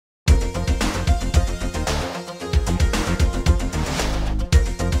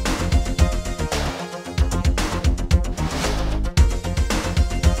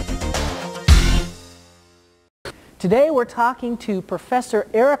Today we're talking to Professor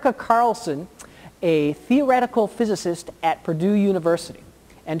Carlson, a theoretical physicist at Purdue University.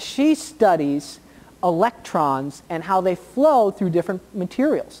 And she studies electrons and how they flow through different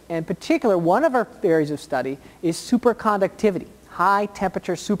materials. In particular, one of her areas of study is superconductivity, high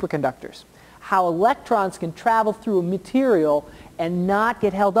temperature superconductors. How electrons can travel through a material and not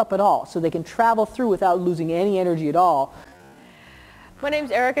get held up at all. So they can travel through without losing any energy at all. My name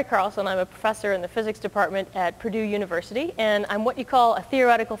is Carlson. I'm a professor in the physics department at Purdue University, and I'm what you call a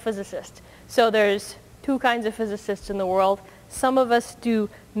theoretical physicist. So there's two kinds of physicists in the world. Some of us do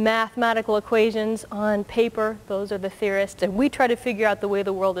mathematical equations on paper. Those are the theorists, and we try to figure out the way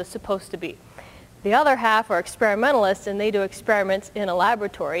the world is supposed to be. The other half are experimentalists, and they do experiments in a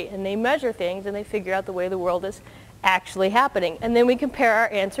laboratory, and they measure things, and they figure out the way the world is actually happening. And then we compare our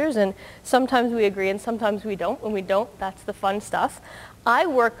answers, and sometimes we agree and sometimes we don't. When we don't, that's the fun stuff. I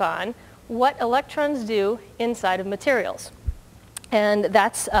work on what electrons do inside of materials. And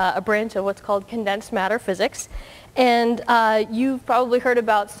that's a branch of what's called condensed matter physics. And you've probably heard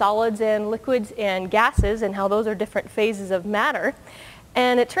about solids and liquids and gases and how those are different phases of matter.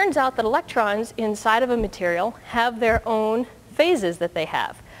 And it turns out that electrons inside of a material have their own phases that they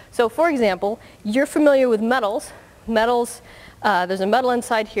have. So for example, you're familiar with metals. Metals, there's a metal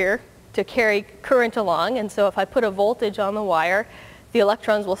inside here to carry current along, and so if I put a voltage on the wire, the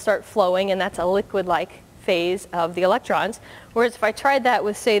electrons will start flowing, and that's a liquid-like phase of the electrons. Whereas if I tried that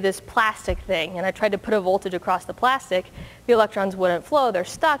with, say, this plastic thing, and I tried to put a voltage across the plastic, the electrons wouldn't flow. They're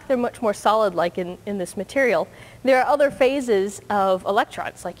stuck. They're much more solid-like in this material. There are other phases of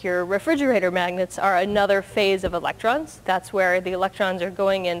electrons, like your refrigerator magnets are another phase of electrons. That's where the electrons are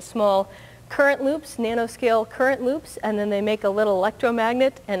going in small current loops, nanoscale current loops, and then they make a little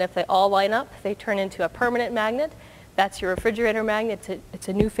electromagnet, and if they all line up, they turn into a permanent magnet. That's your refrigerator magnet. It's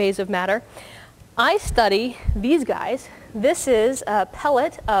a new phase of matter. I study these guys. This is a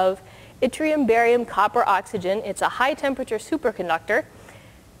pellet of yttrium, barium, copper, oxygen. It's a high temperature superconductor.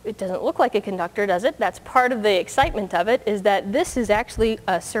 It doesn't look like a conductor, does it? That's part of the excitement of it, is that this is actually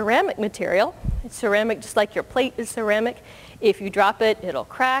a ceramic material. It's ceramic just like your plate is ceramic. If you drop it, it'll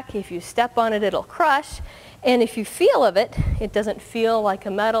crack. If you step on it, it'll crush. And if you feel of it, it doesn't feel like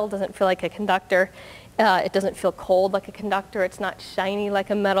a metal, doesn't feel like a conductor. It doesn't feel cold like a conductor. It's not shiny like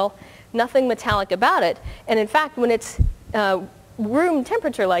a metal. Nothing metallic about it. And in fact, when it's room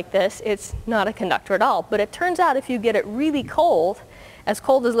temperature like this, it's not a conductor at all. But it turns out if you get it really cold as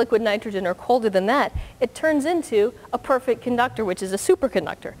liquid nitrogen or colder than that, it turns into a perfect conductor, which is a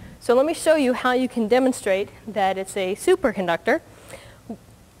superconductor. So let me show you how you can demonstrate that it's a superconductor.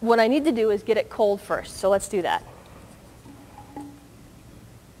 What I need to do is get it cold first. So let's do that.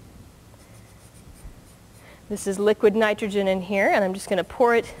 This is liquid nitrogen in here, and I'm just going to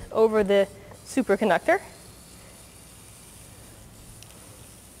pour it over the superconductor.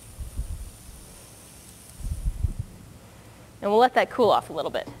 And we'll let that cool off a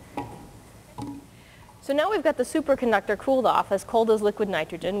little bit. So now we've got the superconductor cooled off, as cold as liquid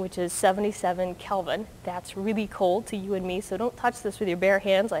nitrogen, which is 77 Kelvin. That's really cold to you and me, so don't touch this with your bare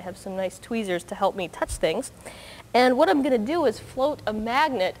hands. I have some nice tweezers to help me touch things. And what I'm going to do is float a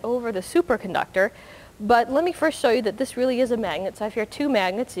magnet over the superconductor. But let me first show you that this really is a magnet. So I have here two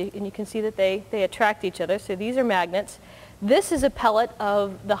magnets, and you can see that they attract each other. So these are magnets. This is a pellet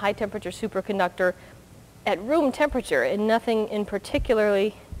of the high temperature superconductor at room temperature, and nothing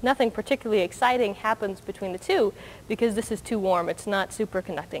particularly exciting happens between the two because this is too warm. It's not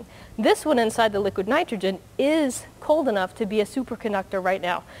superconducting. This one inside the liquid nitrogen is cold enough to be a superconductor right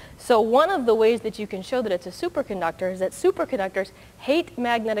now. So one of the ways that you can show that it's a superconductor is that superconductors hate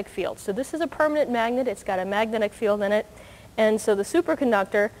magnetic fields. So this is a permanent magnet. It's got a magnetic field in it. And so the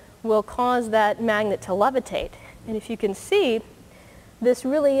superconductor will cause that magnet to levitate. And if you can see, this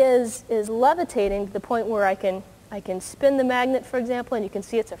really is levitating to the point where I can spin the magnet, for example, and you can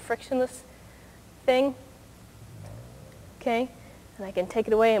see it's a frictionless thing. Okay, and I can take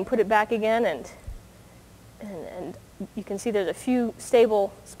it away and put it back again, and you can see there's a few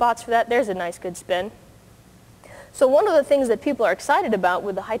stable spots for that. There's a nice good spin. So one of the things that people are excited about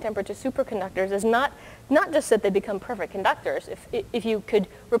with the high temperature superconductors is not just that they become perfect conductors. If you could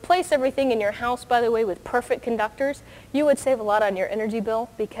replace everything in your house, by the way, with perfect conductors, you would save a lot on your energy bill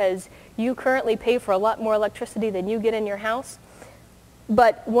because you currently pay for a lot more electricity than you get in your house.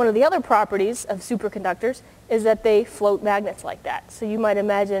 But one of the other properties of superconductors is that they float magnets like that. So you might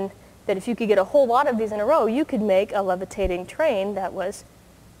imagine that if you could get a whole lot of these in a row, you could make a levitating train that was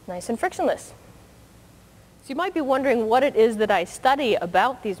nice and frictionless. So you might be wondering what it is that I study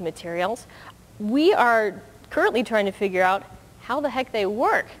about these materials. We are currently trying to figure out how the heck they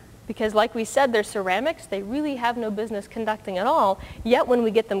work. because like we said, they're ceramics. They really have no business conducting at all. Yet when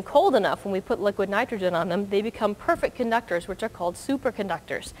we get them cold enough, when we put liquid nitrogen on them, they become perfect conductors, which are called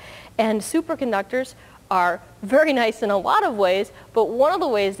superconductors. And superconductors are very nice in a lot of ways, but one of the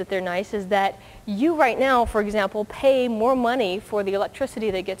ways that they're nice is that you right now, for example, pay more money for the electricity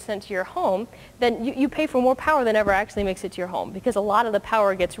that gets sent to your home than you pay for more power than ever actually makes it to your home, because a lot of the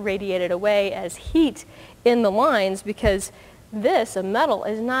power gets radiated away as heat in the lines, because this, a metal,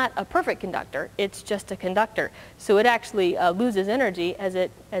 is not a perfect conductor. It's just a conductor. So it actually loses energy as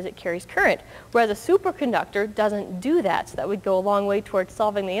it carries current. Whereas a superconductor doesn't do that. So that would go a long way towards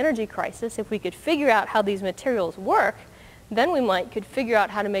solving the energy crisis. If we could figure out how these materials work, then we could figure out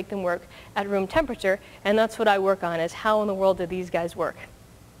how to make them work at room temperature. And that's what I work on, is how in the world do these guys work.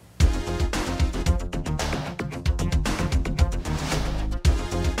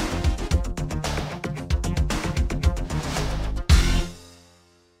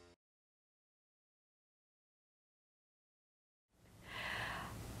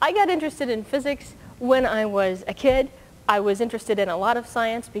 I got interested in physics when I was a kid. I was interested in a lot of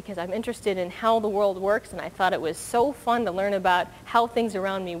science because I'm interested in how the world works, and I thought it was so fun to learn about how things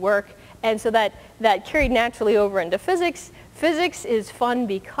around me work. And so that carried naturally over into physics. Physics is fun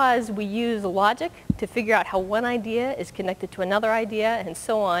because we use logic to figure out how one idea is connected to another idea and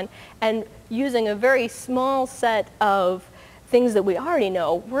so on. And using a very small set of things that we already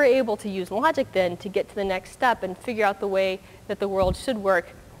know, we're able to use logic then to get to the next step and figure out the way that the world should work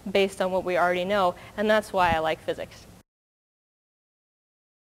based on what we already know, and that's why I like physics.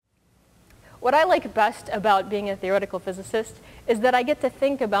 What I like best about being a theoretical physicist is that I get to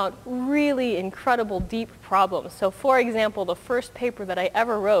think about really incredible deep problems. So for example, the first paper that I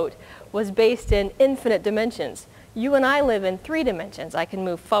ever wrote was based in infinite dimensions. You and I live in 3 dimensions. I can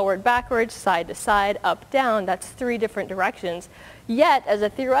move forward, backwards, side to side, up, down. That's 3 different directions. Yet, as a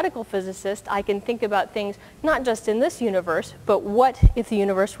theoretical physicist, I can think about things not just in this universe, but what if the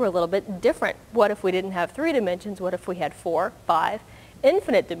universe were a little bit different? What if we didn't have 3 dimensions? What if we had 4, 5,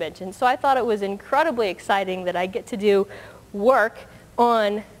 infinite dimensions? So I thought it was incredibly exciting that I get to do work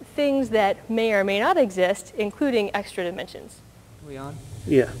on things that may or may not exist, including extra dimensions. Are we on?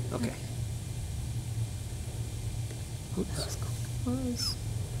 Yeah. Okay. Oops.